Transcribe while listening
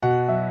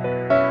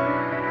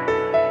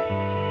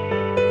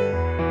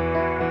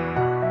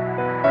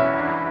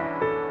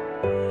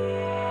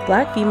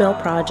Black Female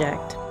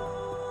Project.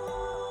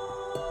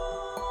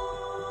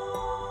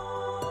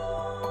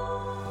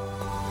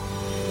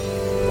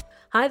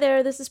 Hi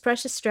there, this is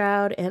Precious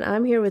Stroud, and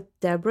I'm here with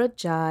Debrah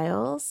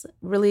Giles.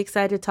 Really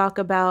excited to talk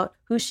about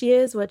who she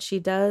is, what she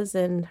does,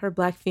 and her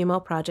Black Female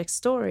Project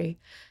story.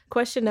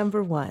 Question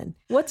number 1.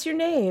 What's your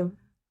name?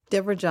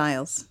 Debrah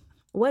Giles.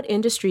 What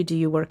industry do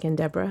you work in,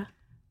 Debrah?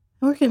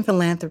 I work in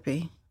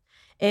philanthropy.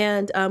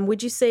 And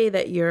would you say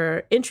that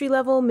you're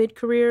entry-level,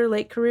 mid-career,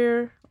 late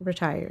career,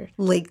 retired?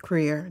 Late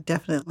career,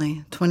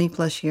 definitely. 20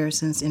 plus years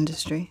since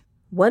industry.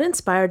 What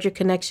inspired your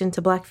connection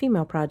to Black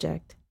Female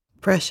Project?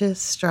 Precious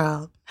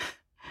Stroud.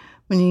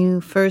 When you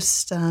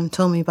first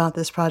told me about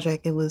this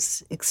project, it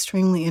was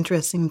extremely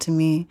interesting to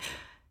me,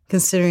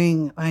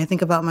 considering when I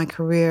think about my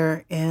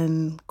career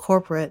in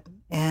corporate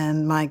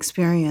and my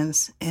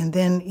experience, and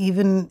then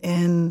even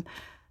in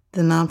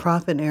the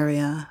nonprofit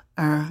area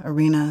or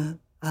arena,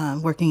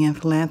 working in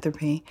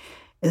philanthropy,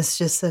 it's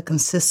just a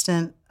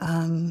consistent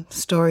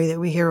story that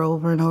we hear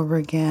over and over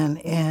again,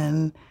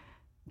 and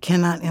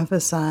cannot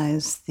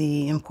emphasize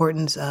the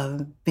importance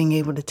of being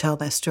able to tell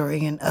that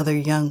story and other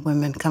young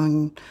women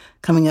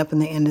coming up in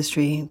the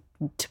industry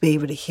to be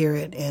able to hear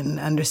it and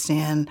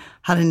understand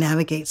how to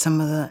navigate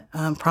some of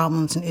the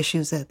problems and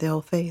issues that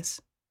they'll face.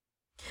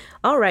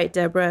 All right,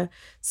 Debrah.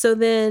 So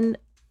then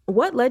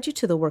what led you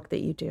to the work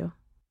that you do?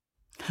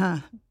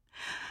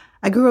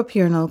 I grew up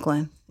here in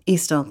Oakland,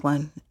 East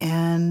Oakland,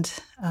 and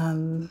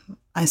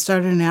I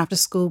started an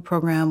after-school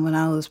program when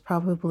I was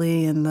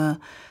probably in the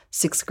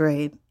 6th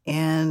grade.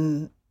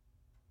 And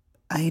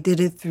I did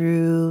it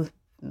through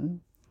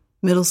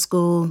middle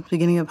school,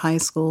 beginning of high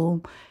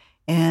school.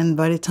 And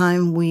by the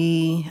time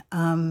we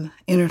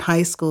entered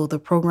high school, the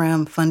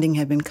program funding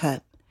had been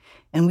cut.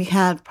 And we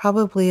had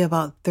probably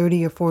about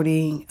 30 or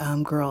 40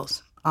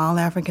 girls, all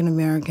African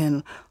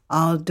American,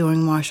 all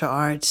doing martial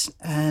arts.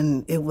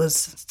 And it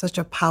was such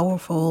a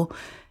powerful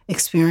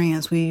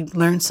experience. We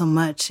learned so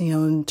much,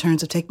 in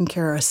terms of taking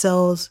care of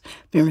ourselves,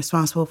 being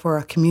responsible for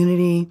our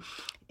community.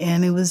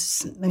 And it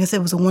was, like I said,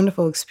 it was a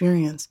wonderful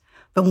experience.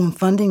 But when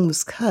funding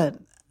was cut,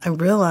 I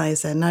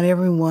realized that not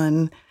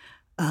everyone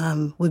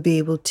would be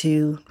able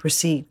to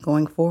proceed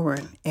going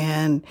forward.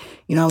 And,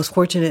 I was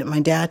fortunate. My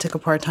dad took a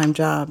part-time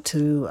job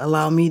to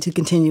allow me to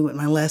continue with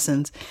my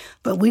lessons.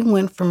 But we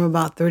went from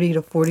about 30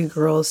 to 40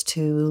 girls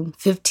to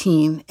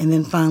 15, and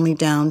then finally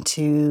down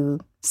to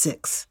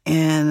 6.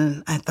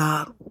 And I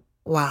thought,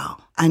 wow,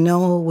 I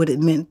know what it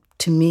meant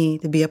to me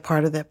to be a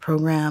part of that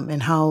program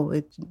and how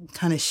it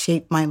kind of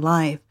shaped my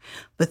life.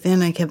 But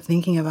then I kept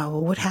thinking about,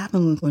 well, what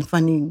happens when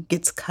funding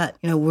gets cut?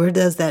 Where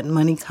does that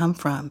money come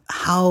from?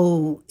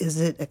 How is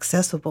it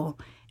accessible?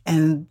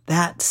 And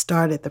that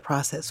started the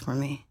process for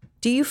me.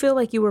 Do you feel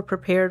like you were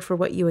prepared for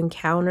what you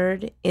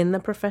encountered in the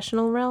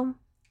professional realm?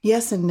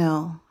 Yes and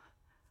no.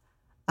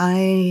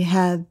 I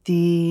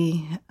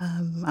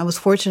was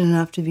fortunate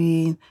enough to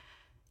be,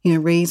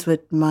 raised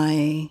with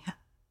my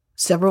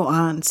several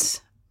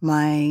aunts,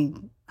 my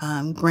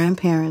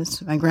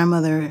grandparents, my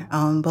grandmother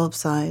on both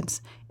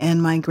sides,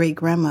 and my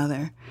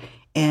great-grandmother.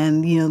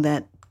 And,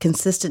 that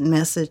consistent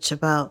message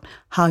about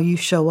how you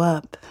show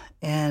up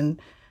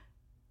and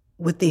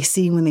what they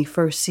see when they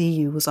first see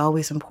you was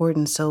always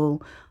important.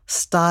 So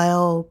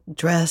style,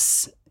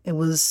 dress, it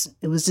was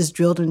just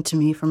drilled into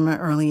me from an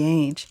early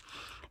age.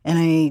 And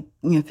I,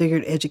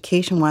 figured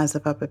education-wise,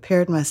 if I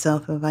prepared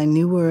myself, if I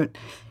knew what,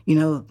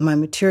 my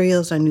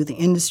materials, I knew the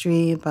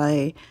industry, if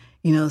I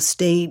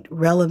stayed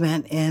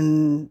relevant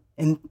in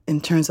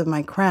terms of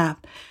my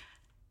craft,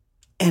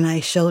 and I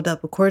showed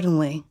up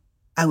accordingly,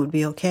 I would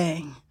be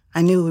okay.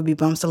 I knew it would be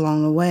bumps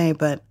along the way,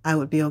 but I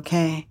would be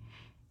okay.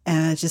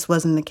 And it just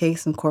wasn't the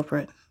case in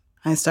corporate.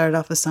 I started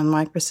off with Sun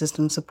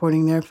Microsystems,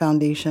 supporting their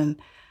foundation,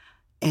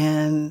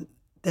 and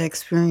the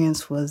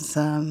experience was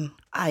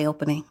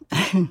eye-opening,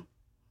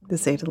 to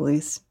say the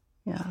least.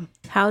 Yeah.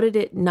 How did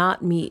it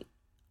not meet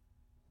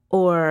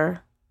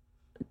or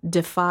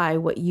defy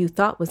what you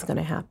thought was going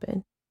to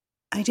happen?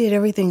 I did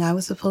everything I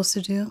was supposed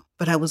to do,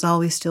 but I was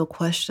always still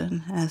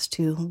questioned as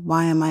to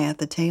why am I at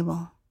the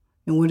table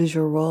and what is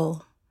your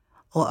role?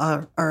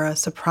 Or a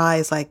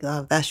surprise like,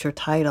 that's your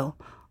title.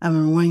 I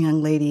remember one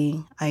young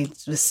lady I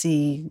would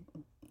see,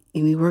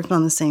 we worked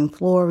on the same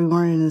floor, we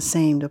weren't in the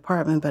same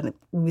department, but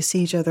we would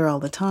see each other all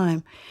the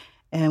time.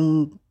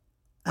 And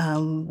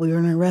we were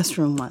in a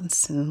restroom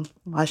once and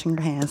washing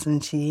her hands,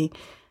 and she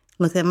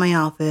looked at my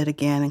outfit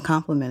again and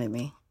complimented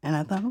me. And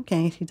I thought,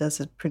 okay, she does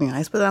it pretty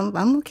nice, but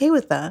I'm okay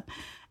with that.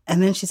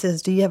 And then she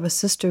says, do you have a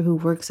sister who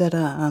works at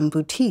a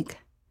boutique?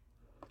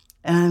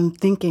 And I'm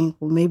thinking,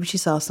 well, maybe she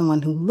saw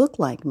someone who looked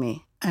like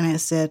me. And I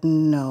said,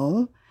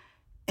 no.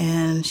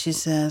 And she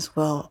says,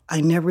 well,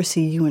 I never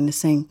see you in the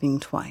same thing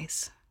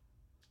twice.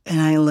 And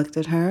I looked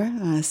at her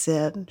and I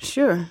said,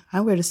 sure,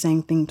 I wear the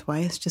same thing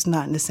twice, just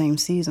not in the same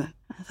season.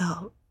 I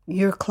thought,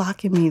 you're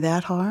clocking me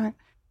that hard?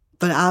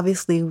 But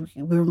obviously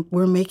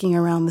we're making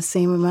around the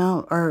same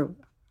amount, or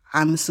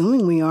I'm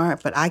assuming we are,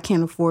 but I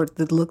can't afford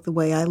to look the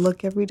way I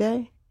look every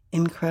day.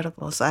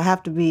 incredible. So I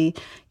have to be,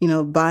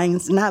 buying,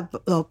 not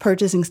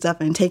purchasing stuff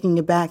and taking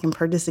it back and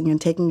purchasing and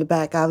taking it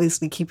back,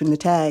 obviously keeping the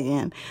tag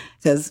in,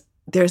 because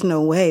there's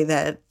no way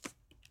that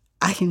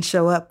I can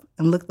show up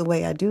and look the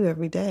way I do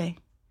every day.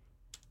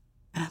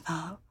 And I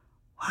thought,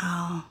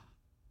 wow,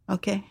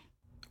 okay.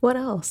 What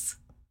else?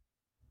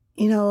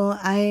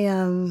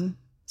 I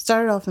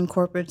started off in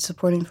corporate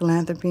supporting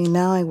philanthropy.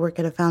 Now I work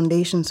at a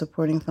foundation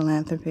supporting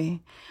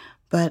philanthropy.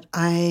 But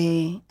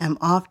I am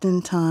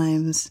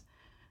oftentimes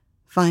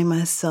find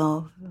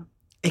myself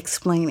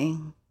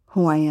explaining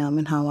who I am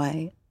and how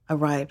I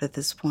arrived at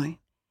this point.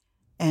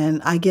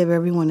 And I give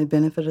everyone the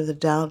benefit of the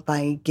doubt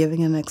by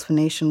giving an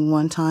explanation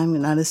one time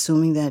and not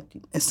assuming that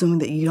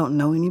you don't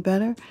know any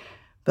better.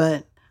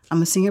 But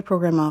I'm a senior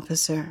program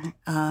officer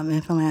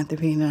in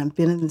philanthropy, and I've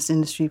been in this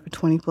industry for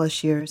 20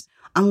 plus years.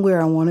 I'm where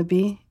I want to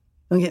be.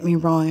 Don't get me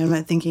wrong. I'm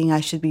not thinking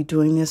I should be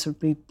doing this or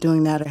be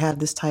doing that or have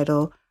this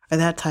title or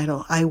that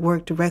title. I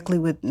work directly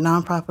with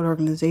nonprofit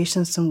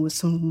organizations, with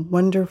some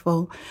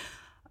wonderful,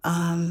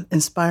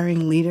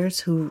 inspiring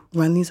leaders who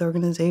run these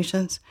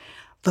organizations.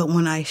 But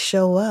when I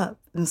show up,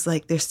 it's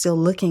like they're still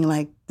looking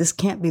like this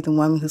can't be the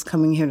woman who's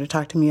coming here to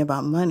talk to me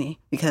about money,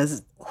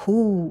 because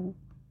who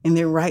in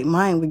their right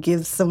mind would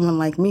give someone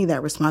like me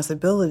that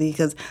responsibility?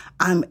 Because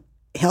I'm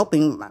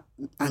helping,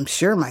 I'm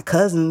sure, my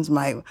cousins,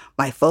 my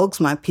folks,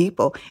 my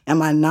people.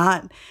 Am I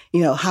not,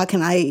 how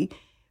can I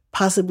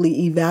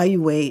possibly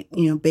evaluate,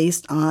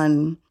 based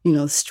on,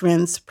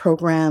 strengths,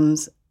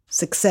 programs,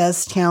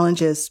 success,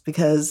 challenges,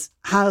 because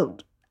how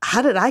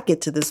did I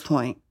get to this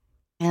point?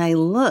 And I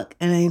look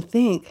and I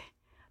think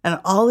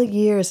at all the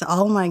years,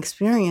 all my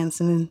experience,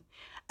 and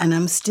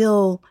I'm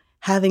still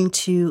having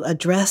to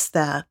address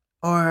that,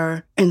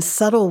 or in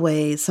subtle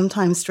ways,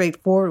 sometimes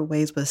straightforward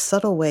ways, but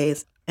subtle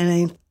ways.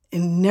 And it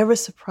never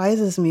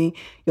surprises me.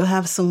 You'll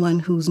have someone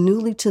who's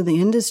newly to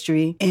the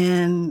industry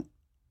and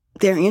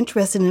they're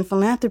interested in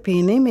philanthropy,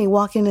 and they may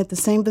walk in at the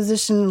same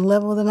position and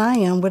level that I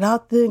am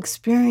without the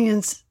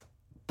experience,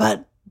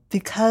 but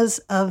because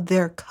of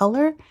their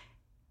color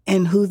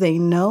and who they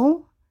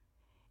know,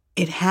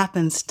 it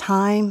happens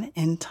time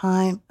and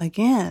time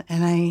again.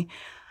 And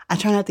I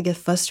try not to get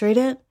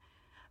frustrated,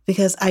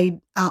 because I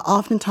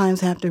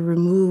oftentimes have to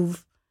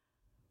remove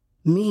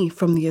me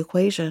from the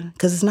equation,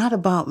 because it's not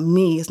about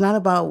me. It's not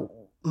about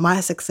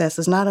my success.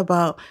 It's not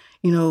about,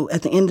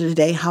 at the end of the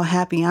day, how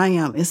happy I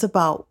am. It's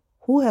about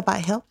who have I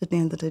helped at the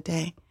end of the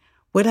day?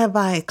 What have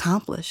I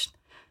accomplished?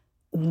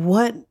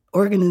 What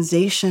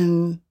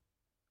organization,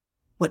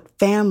 what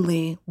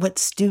family, what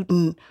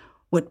student,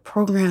 what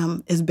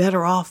program is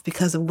better off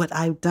because of what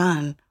I've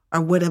done, or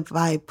what have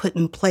I put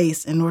in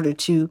place in order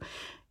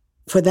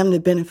for them to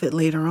benefit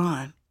later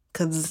on?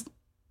 Because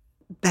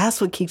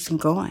that's what keeps them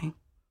going.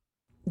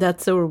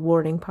 That's the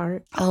rewarding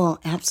part. Oh,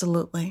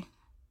 absolutely.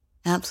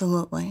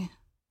 Absolutely.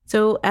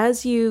 So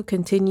as you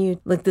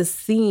continue, like this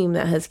theme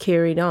that has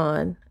carried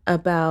on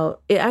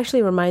about, it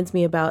actually reminds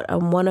me about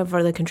one of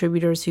the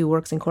contributors who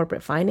works in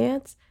corporate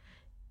finance.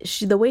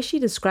 The way she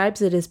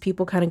describes it is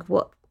people kind of,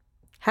 well,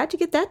 how'd you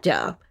get that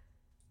job?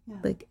 Yeah.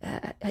 Like,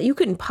 you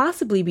couldn't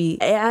possibly be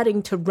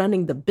adding to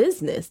running the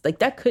business. Like,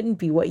 that couldn't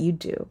be what you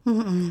do.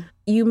 Mm-mm.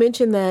 You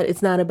mentioned that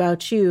it's not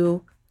about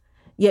you,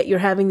 yet you're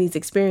having these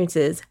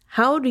experiences.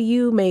 How do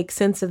you make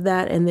sense of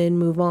that and then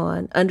move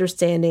on?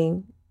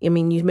 Understanding, I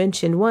mean, you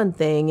mentioned one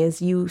thing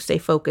is you stay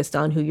focused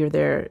on who you're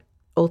there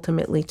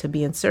ultimately to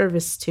be in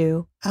service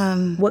to.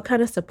 What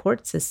kind of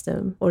support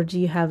system or do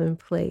you have in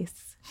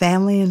place?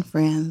 Family and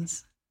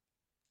friends.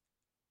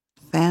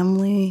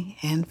 Family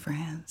and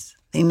friends.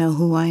 They know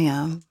who I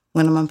am,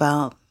 what I'm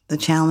about, the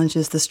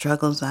challenges, the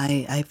struggles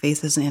I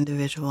face as an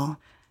individual.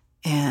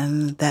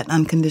 And that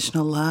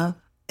unconditional love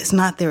is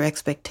not their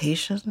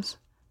expectations,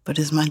 but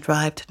is my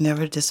drive to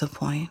never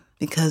disappoint,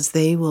 because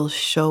they will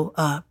show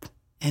up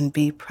and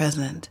be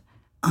present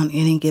on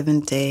any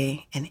given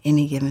day and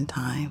any given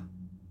time.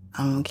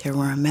 I don't care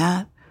where I'm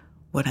at,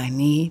 what I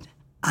need.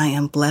 I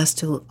am blessed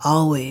to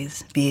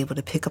always be able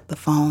to pick up the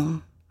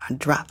phone or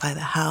drop by the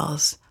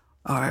house,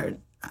 or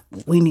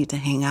we need to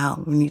hang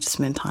out. We need to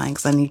spend time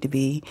because I need to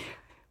be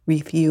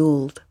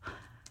refueled.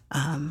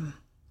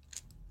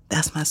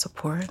 That's my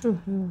support.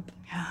 Mm-hmm.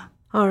 Yeah.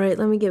 All right,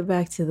 let me get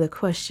back to the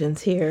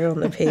questions here on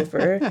the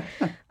paper.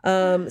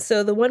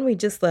 So the one we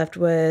just left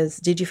was,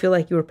 did you feel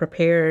like you were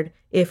prepared?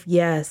 If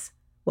yes,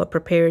 what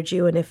prepared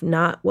you? And if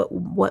not, what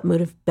would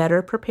have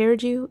better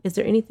prepared you? Is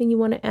there anything you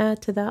want to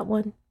add to that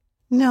one?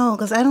 No,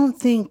 because I don't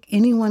think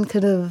anyone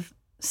could have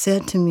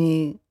said to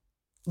me,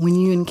 when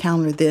you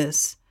encounter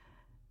this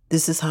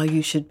is how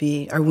you should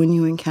be. Or when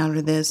you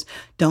encounter this,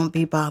 don't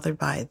be bothered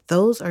by it.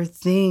 Those are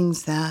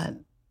things that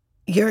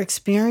your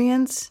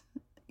experience,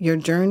 your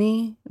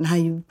journey, and how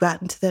you've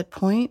gotten to that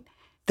point,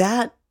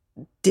 that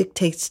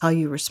dictates how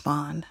you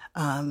respond,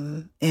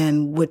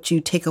 and what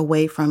you take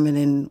away from it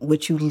and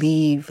what you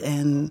leave,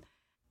 and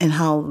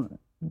how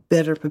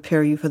better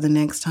prepare you for the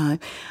next time.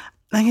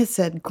 Like I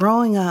said,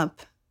 growing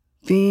up,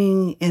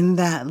 being in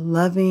that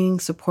loving,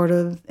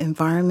 supportive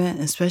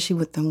environment, especially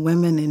with the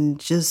women, and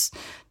just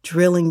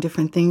drilling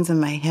different things in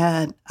my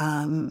head,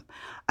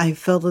 I I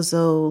felt as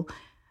though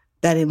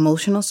that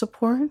emotional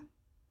support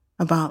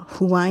about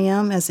who I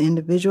am as an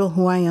individual,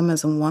 who I am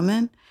as a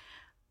woman,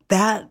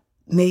 that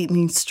made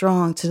me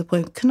strong to the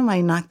point, couldn't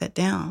nobody knock that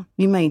down?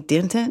 You may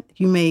dent it,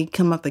 you may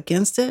come up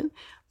against it,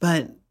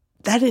 but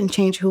that didn't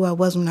change who I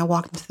was when I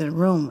walked into the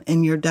room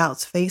and your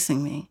doubts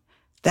facing me.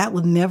 That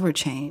would never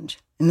change.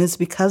 And it's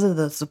because of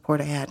the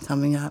support I had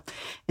coming up.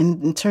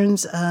 And in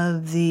terms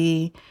of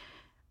the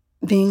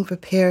being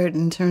prepared,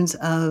 in terms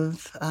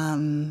of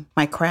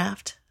my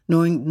craft,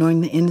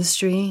 knowing the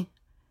industry,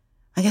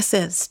 like I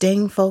said,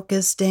 staying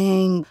focused,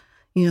 staying,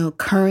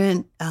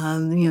 current,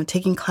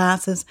 taking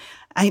classes.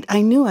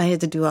 I knew I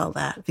had to do all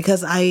that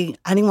because I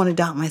didn't want to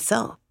doubt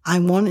myself. I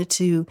wanted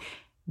to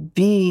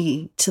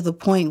be to the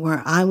point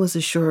where I was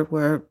assured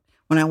when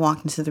I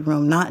walked into the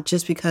room, not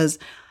just because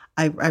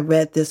I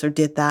read this or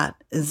did that,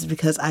 is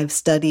because I've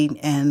studied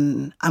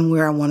and I'm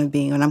where I want to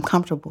be and I'm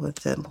comfortable at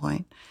that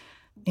point.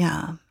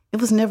 Yeah.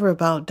 It was never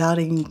about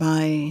doubting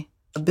my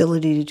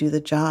ability to do the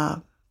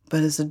job,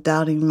 but it's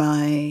doubting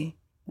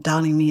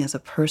me as a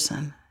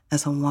person,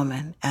 as a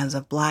woman, as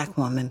a Black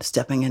woman,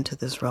 stepping into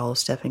this role,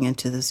 stepping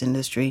into this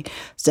industry,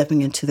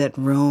 stepping into that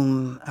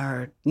room,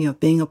 or,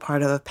 being a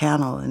part of a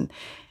panel. And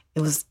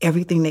it was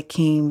everything that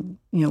came,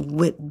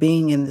 with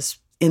being in this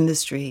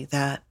industry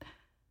that,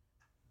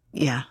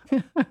 yeah.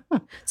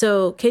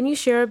 So can you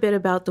share a bit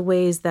about the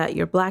ways that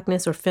your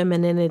Blackness or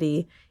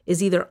femininity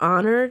is either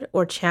honored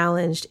or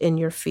challenged in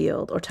your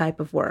field or type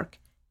of work?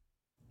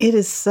 It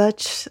is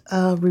such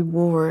a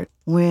reward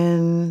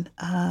when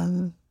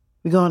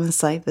we go on a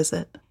site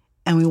visit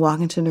and we walk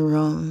into the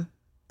room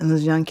and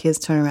those young kids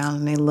turn around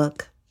and they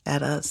look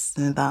at us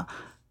and thought,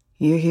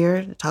 "You're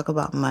here to talk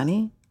about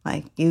money?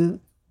 Like, you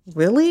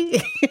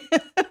really?"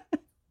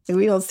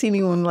 We don't see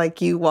anyone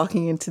like you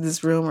walking into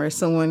this room, or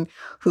someone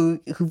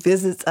who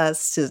visits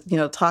us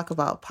to, talk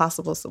about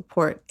possible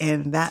support.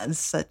 And it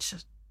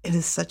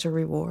is such a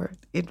reward.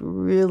 It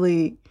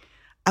really,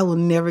 I will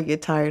never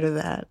get tired of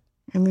that.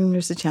 I mean,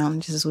 there's the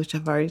challenges, which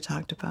I've already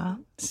talked about.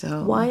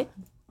 So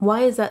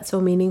why is that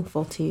so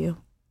meaningful to you?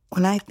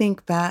 When I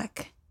think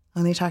back,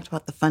 when they talked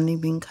about the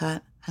funding being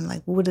cut, I'm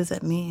like, what does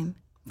that mean?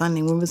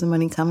 Funding, where was the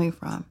money coming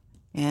from?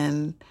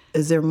 And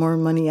is there more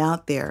money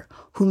out there?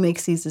 Who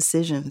makes these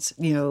decisions?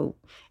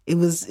 It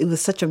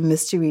was such a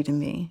mystery to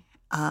me.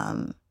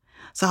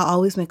 So I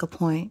always make a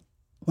point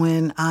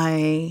when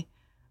I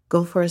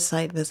go for a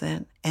site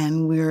visit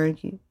and we're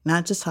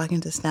not just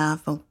talking to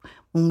staff, but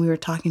when we were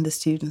talking to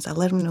students, I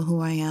let them know who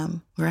I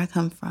am, where I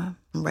come from.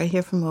 I'm right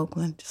here from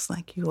Oakland, just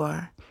like you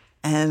are.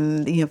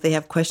 And, if they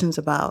have questions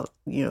about,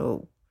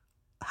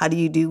 how do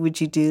you do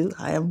what you do,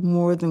 I am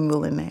more than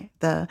willing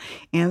to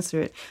answer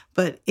it.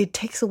 But it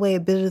takes away a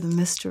bit of the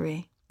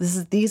mystery.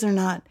 These are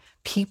not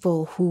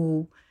people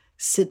who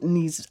sit in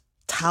these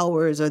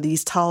towers or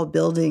these tall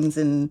buildings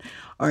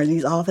or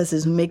these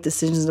offices who make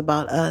decisions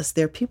about us.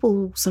 They're people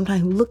who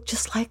sometimes look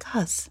just like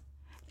us,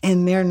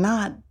 and they're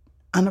not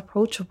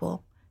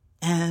unapproachable.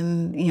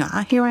 And,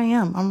 here I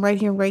am. I'm right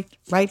here,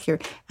 right here.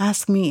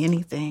 Ask me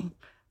anything.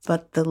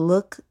 But the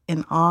look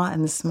and awe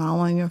and the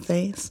smile on your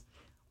face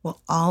will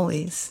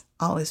always,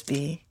 always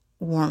be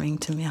warming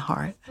to my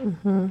heart.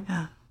 Mm-hmm.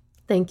 Yeah.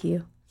 Thank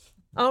you.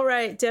 All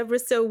right, Debrah.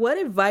 So what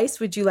advice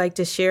would you like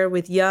to share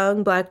with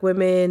young Black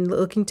women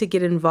looking to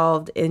get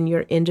involved in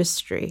your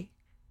industry?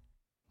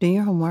 Do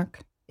your homework.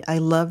 I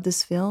love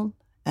this field,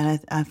 and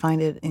I find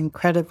it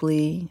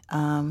incredibly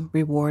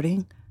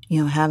rewarding.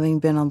 Having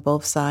been on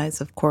both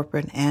sides of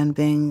corporate and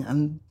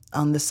being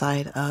on the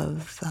side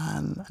of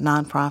a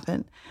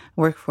nonprofit,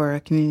 work for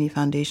a community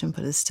foundation,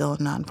 but it's still a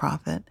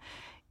nonprofit.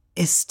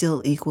 It's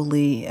still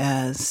equally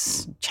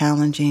as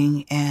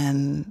challenging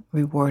and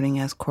rewarding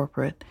as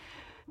corporate,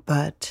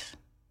 but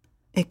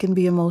it can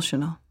be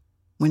emotional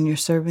when you're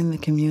serving the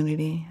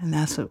community, and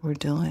that's what we're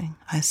doing.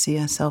 I see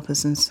ourselves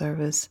as in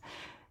service.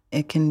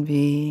 It can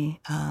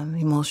be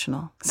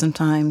emotional.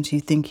 Sometimes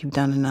you think you've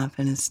done enough,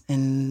 and at the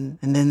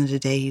end of the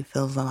day, you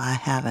feel as though I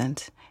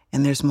haven't,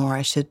 and there's more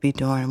I should be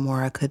doing and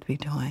more I could be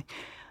doing.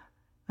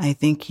 I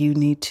think you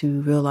need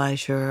to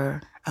realize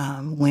your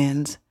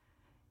wins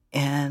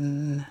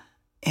and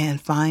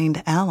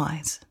find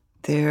allies.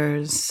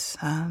 There's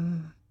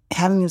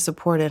having the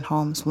support at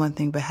home is one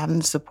thing, but having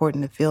the support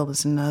in the field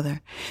is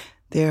another.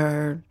 There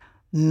are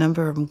a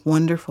number of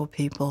wonderful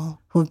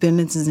people who have been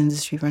in this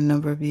industry for a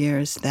number of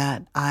years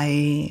that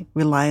I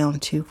rely on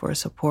too for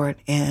support,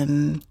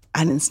 and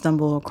I didn't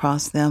stumble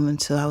across them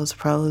until I was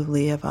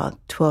probably about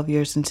 12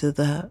 years into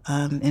the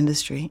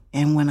industry.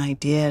 And when I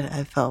did,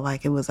 I felt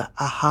like it was an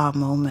aha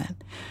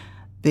moment.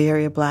 Bay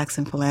Area Blacks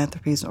in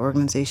Philanthropy is an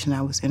organization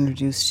I was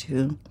introduced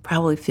to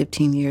probably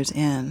 15 years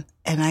in.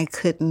 And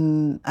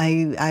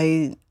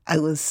I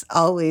was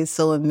always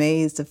so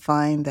amazed to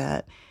find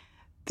that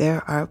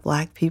there are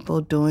Black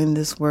people doing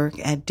this work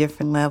at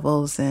different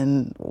levels,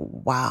 and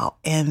wow.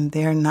 And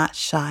they're not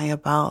shy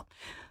about,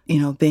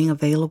 being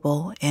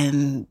available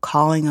and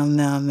calling on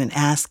them and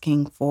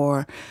asking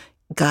for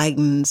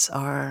guidance.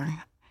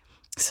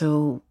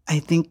 So I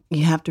think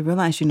you have to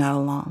realize you're not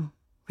alone.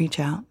 Reach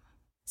out.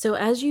 So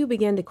as you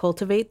begin to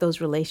cultivate those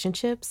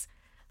relationships,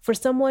 for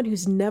someone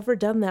who's never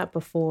done that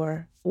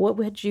before,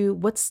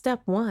 what's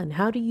step one?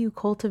 How do you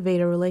cultivate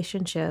a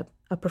relationship,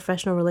 a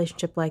professional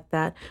relationship like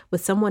that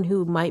with someone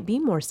who might be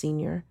more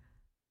senior?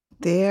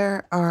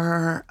 There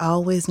are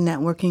always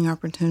networking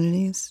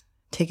opportunities.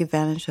 Take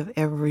advantage of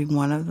every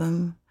one of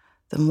them.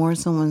 The more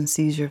someone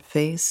sees your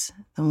face,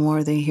 the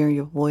more they hear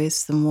your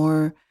voice, the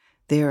more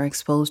they are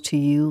exposed to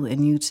you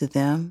and you to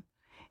them.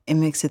 It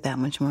makes it that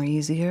much more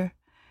easier.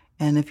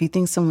 And if you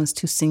think someone's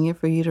too senior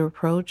for you to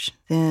approach,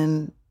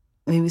 then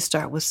maybe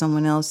start with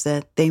someone else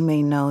that they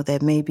may know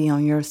that may be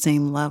on your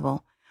same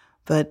level.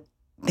 But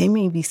they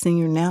may be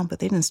senior now, but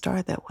they didn't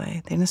start that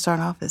way. They didn't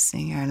start off as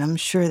senior. And I'm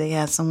sure they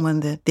had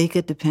someone that they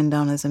could depend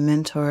on as a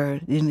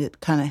mentor and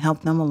kind of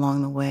help them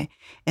along the way.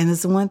 And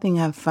it's the one thing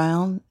I've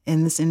found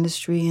in this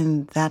industry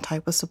and that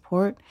type of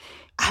support.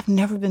 I've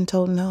never been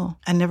told no.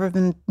 I've never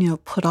been,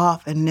 put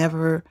off and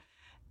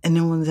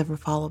no one's ever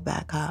followed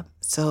back up.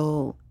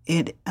 So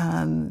it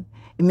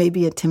may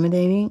be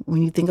intimidating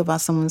when you think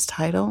about someone's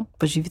title,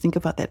 but if you think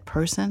about that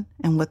person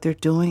and what they're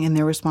doing and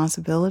their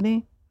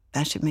responsibility,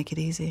 that should make it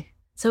easy.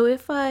 So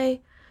if I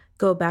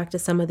go back to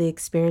some of the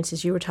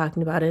experiences you were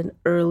talking about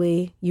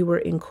you were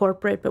in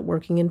corporate, but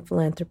working in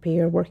philanthropy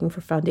or working for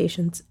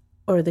foundations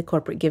or the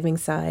corporate giving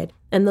side,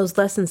 and those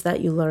lessons that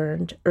you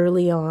learned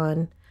early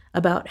on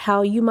about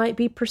how you might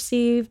be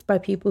perceived by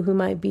people who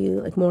might be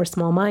like more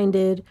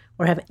small-minded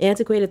or have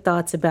antiquated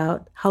thoughts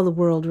about how the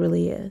world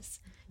really is.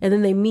 And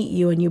then they meet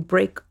you and you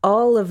break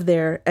all of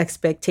their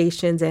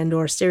expectations and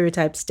or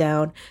stereotypes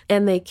down,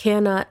 and they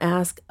cannot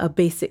ask a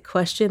basic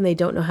question. They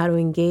don't know how to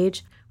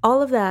engage.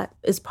 All of that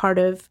is part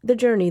of the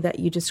journey that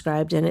you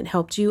described, and it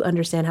helped you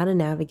understand how to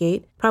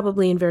navigate,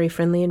 probably in very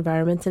friendly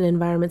environments and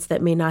environments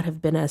that may not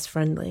have been as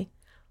friendly.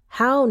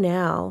 How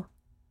now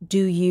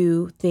do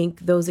you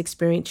think those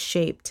experiences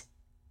shaped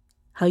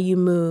how you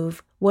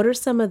move? What are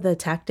some of the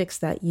tactics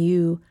that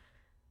you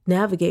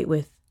navigate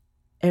with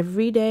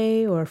every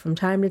day or from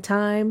time to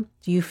time?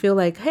 Do you feel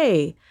like,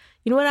 hey,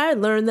 you know what, I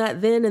learned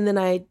that then, and then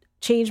I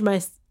changed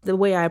the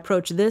way I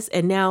approach this,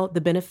 and now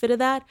the benefit of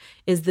that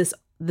is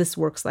this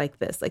works like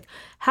this. Like,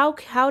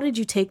 how did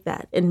you take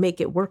that and make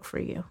it work for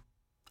you?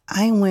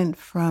 I went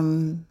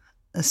from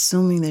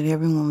assuming that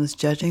everyone was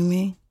judging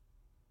me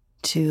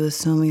to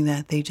assuming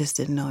that they just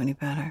didn't know any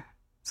better.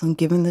 So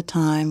given the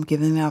time,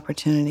 given the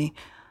opportunity,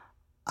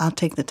 I'll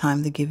take the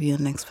time to give you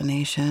an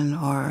explanation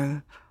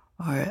or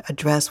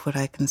address what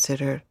I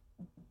considered,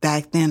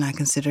 back then I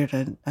considered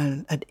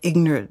an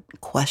ignorant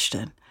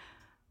question.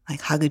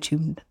 Like, how could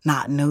you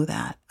not know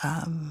that?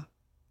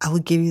 I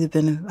would give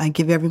I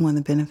give everyone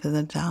the benefit of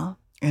the doubt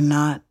and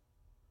not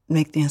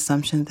make the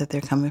assumption that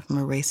they're coming from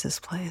a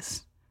racist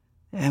place.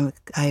 And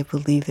I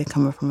believe they're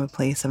coming from a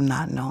place of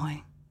not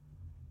knowing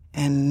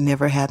and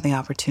never had the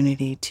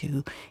opportunity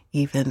to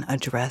even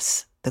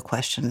address the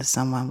question to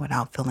someone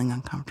without feeling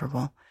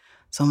uncomfortable.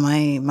 So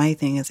my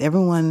thing is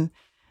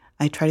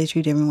I try to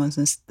treat everyone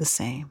the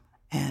same,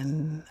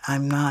 and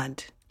I'm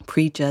not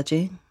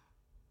prejudging.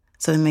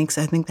 So I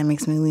think that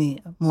makes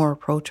me more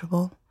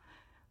approachable.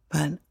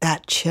 But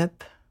that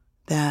chip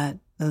that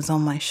was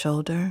on my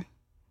shoulder,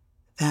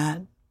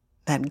 that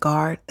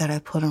guard that I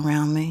put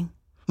around me,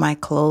 my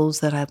clothes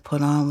that I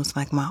put on was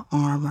like my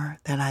armor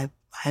that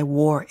I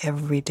wore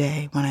every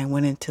day when I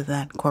went into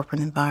that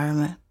corporate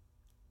environment.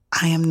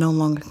 I am no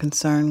longer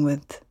concerned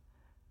with,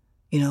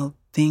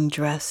 being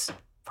dressed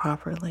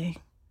properly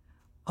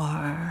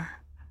or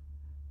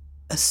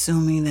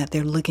assuming that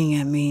they're looking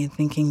at me and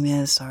thinking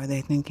this or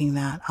they're thinking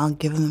that. I'll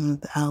give them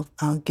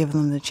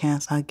the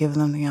chance. I'll give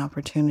them the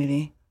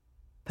opportunity.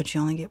 But you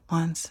only get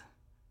once.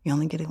 You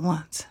only get it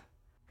once.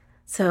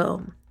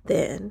 So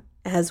then,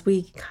 as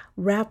we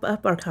wrap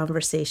up our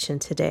conversation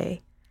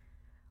today,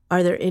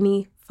 are there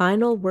any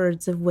final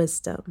words of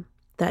wisdom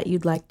that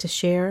you'd like to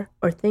share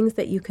or things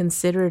that you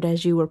considered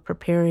as you were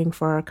preparing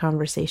for our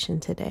conversation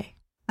today?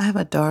 I have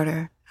a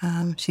daughter.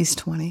 She's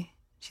 20.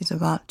 She's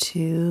about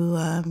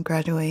to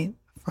graduate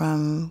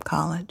from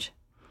college,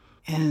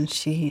 and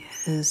she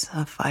is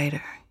a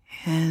fighter,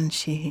 and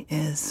she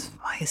is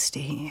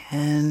feisty.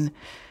 And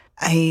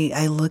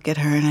I look at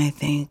her and I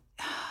think,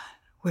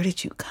 where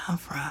did you come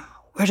from?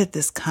 Where did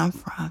this come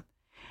from?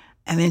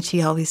 And then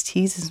she always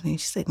teases me.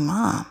 She's like,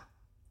 Mom,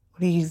 what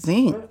do you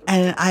think?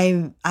 And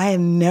I have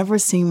never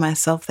seen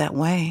myself that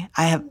way.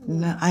 I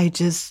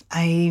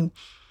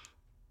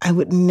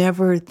would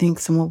never think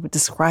someone would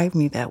describe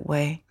me that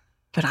way.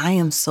 But I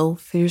am so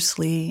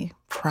fiercely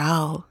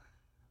proud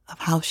of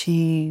how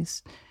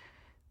she's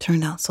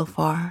turned out so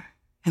far.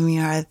 I mean,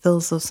 I feel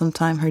as though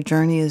sometimes her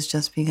journey has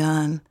just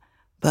begun.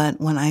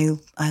 But when I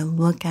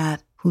look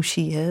at who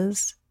she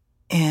is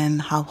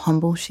and how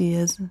humble she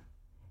is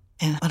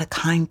and what a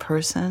kind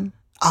person,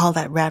 all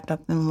that wrapped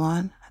up in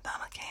one, I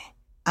thought, okay.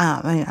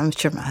 I'm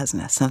sure my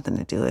husband has something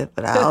to do with it,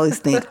 but I always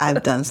think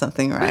I've done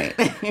something right.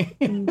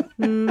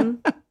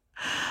 Mm-hmm.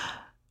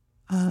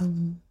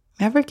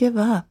 Never give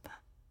up.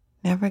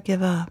 Never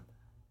give up.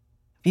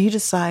 If you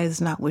decide it's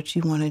not what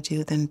you want to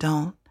do, then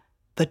don't.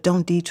 But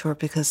don't detour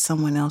because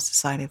someone else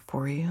decided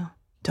for you.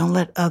 Don't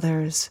let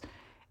others'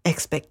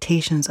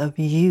 expectations of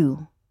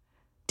you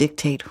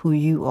dictate who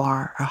you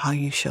are or how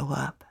you show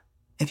up.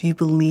 If you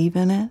believe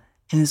in it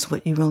and it's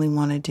what you really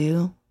want to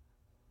do,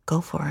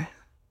 go for it.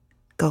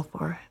 Go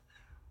for it.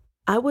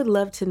 I would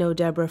love to know,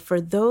 Debrah,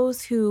 for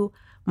those who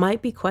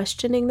might be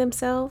questioning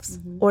themselves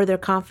or their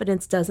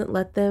confidence doesn't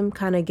let them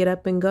kind of get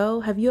up and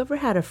go, have you ever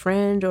had a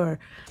friend or,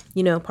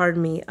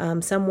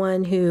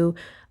 someone who,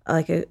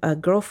 like a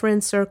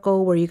girlfriend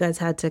circle where you guys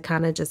had to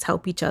kind of just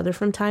help each other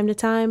from time to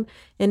time?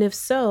 And if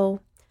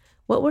so,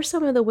 what were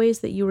some of the ways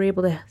that you were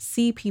able to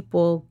see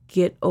people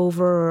get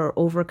over or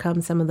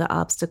overcome some of the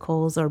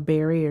obstacles or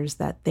barriers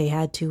that they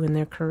had to in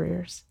their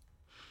careers?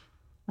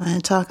 I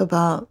talk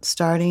about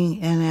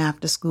starting an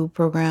after-school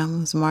program. It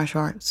was a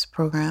martial arts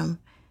program.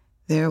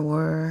 There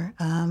were,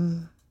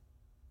 10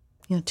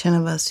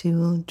 of us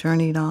who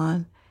journeyed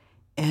on,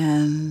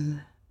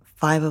 and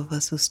 5 of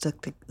us who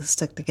stuck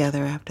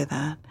together after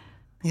that.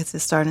 I guess it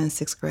started in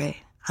 6th grade.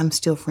 I'm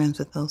still friends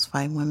with those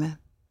 5 women.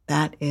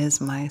 That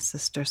is my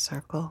sister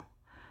circle.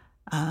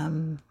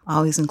 I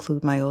always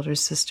include my older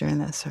sister in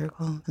that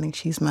circle. I think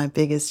she's my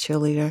biggest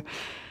cheerleader.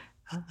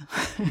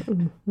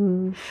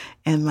 And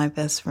my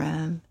best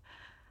friend.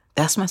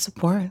 That's my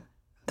support.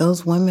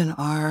 Those women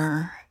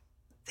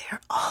they're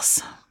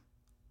awesome.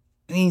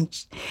 I mean,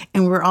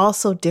 and we're all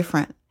so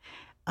different,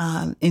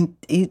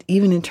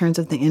 even in terms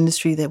of the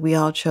industry that we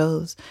all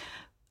chose.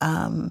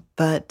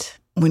 But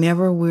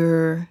whenever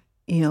we're,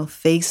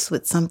 faced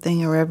with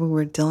something or wherever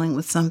we're dealing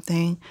with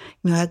something,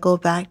 I go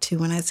back to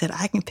when I said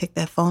I can pick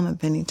that phone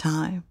up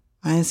anytime.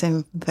 When I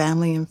say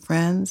family and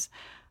friends,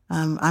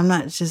 I'm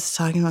not just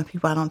talking about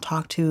people I don't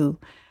talk to,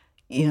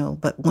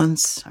 but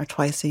once or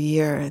twice a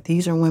year.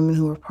 These are women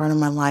who are part of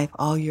my life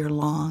all year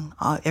long,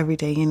 every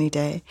day, any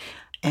day.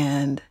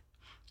 And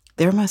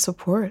they're my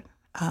support.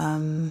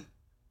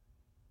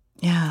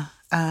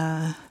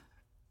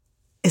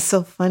 It's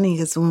so funny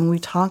because when we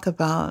talk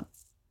about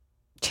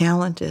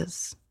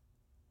challenges,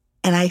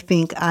 and I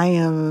think I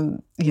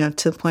am,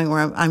 to the point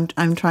where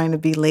I'm trying to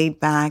be laid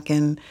back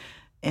and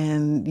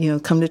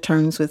come to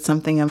terms with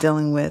something I'm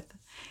dealing with.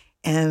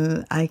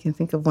 And I can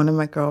think of one of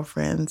my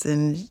girlfriends,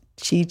 and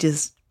she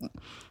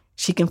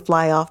can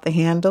fly off the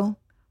handle,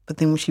 but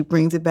then when she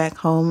brings it back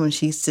home and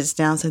she sits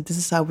down and says, "This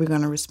is how we're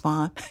going to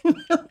respond.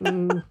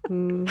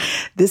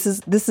 This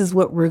is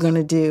what we're going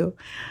to do."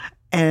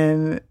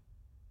 And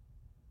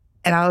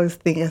I always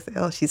think, I say,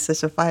 "Oh, she's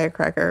such a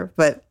firecracker."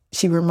 But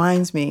she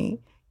reminds me,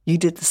 "You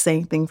did the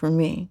same thing for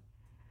me.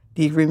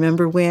 Do you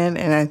remember when?"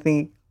 And I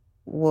think,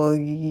 well,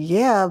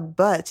 yeah,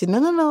 but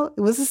no,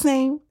 it was the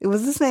same. It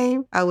was the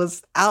same. I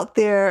was out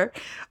there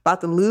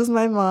about to lose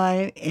my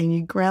mind, and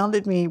you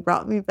grounded me,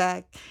 brought me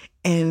back,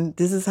 and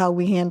this is how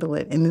we handle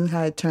it, and this is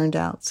how it turned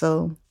out.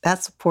 So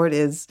that support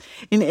is,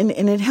 and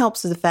it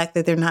helps the fact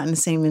that they're not in the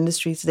same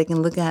industry, so they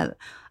can look at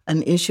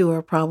an issue or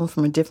a problem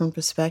from a different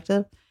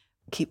perspective,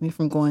 keep me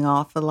from going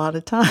off a lot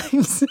of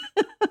times.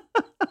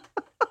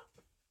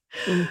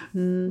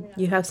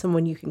 You have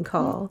someone you can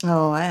call.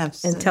 Oh, I have.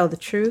 And tell the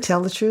truth.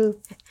 Tell the truth.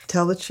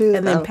 Tell the truth.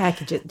 And then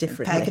package it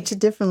differently. Package it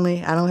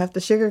differently. I don't have to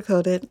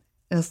sugarcoat it.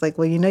 And it's like,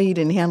 well, you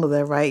didn't handle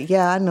that right.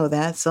 Yeah, I know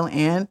that. So,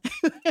 Anne.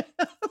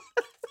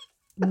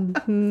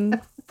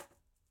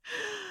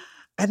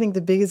 I think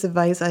the biggest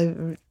advice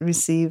I've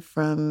received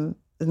from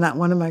not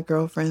one of my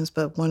girlfriends,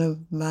 but one of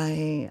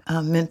my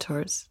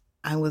mentors.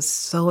 I was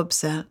so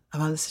upset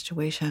about the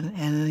situation,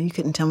 and you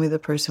couldn't tell me the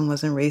person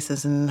wasn't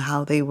racist and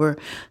how they were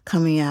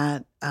coming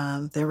at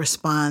their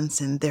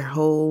response and their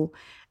whole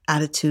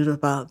attitude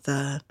about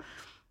the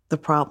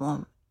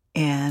problem.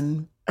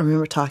 And I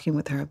remember talking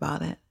with her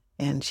about it,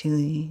 and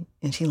she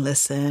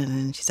listened,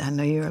 and she said, "I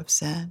know you're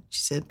upset." She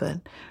said,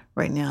 "But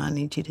right now I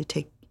need you to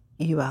take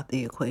you out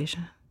the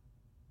equation."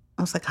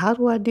 I was like, "How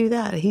do I do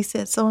that?" He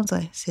said, "So-and-so."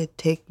 I said,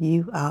 "Take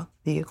you out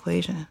the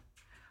equation.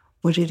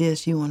 What it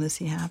is you want to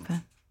see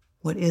happen.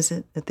 What is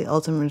it that the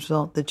ultimate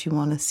result that you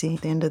want to see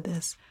at the end of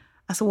this?"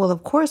 I said, "Well,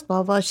 of course,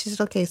 blah, blah." She said,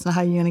 "Okay, so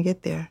how are you going to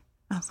get there?"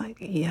 I was like,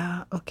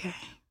 "Yeah, okay.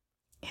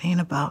 It ain't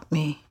about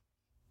me.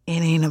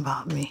 It ain't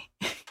about me."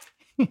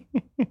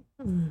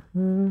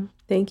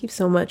 Thank you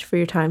so much for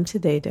your time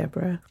today,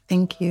 Debrah.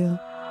 Thank you.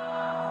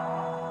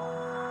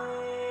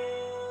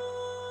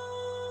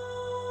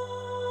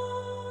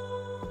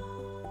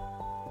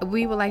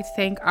 We would like to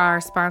thank our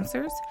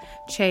sponsors,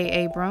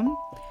 Che Abram,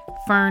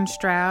 Fern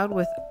Stroud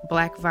with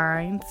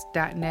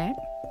blackvines.net,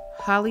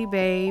 Holly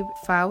Babe,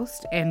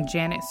 Faust, and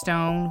Janet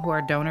Stone, who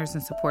are donors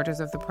and supporters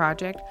of the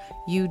project,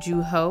 Yu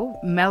Ju Ho,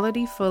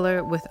 Melody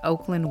Fuller with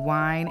Oakland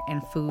Wine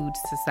and Food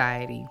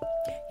Society.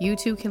 You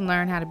too can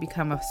learn how to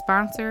become a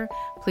sponsor.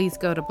 Please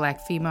go to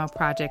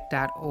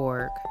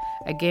blackfemaleproject.org.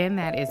 Again,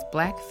 that is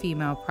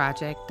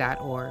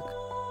blackfemaleproject.org.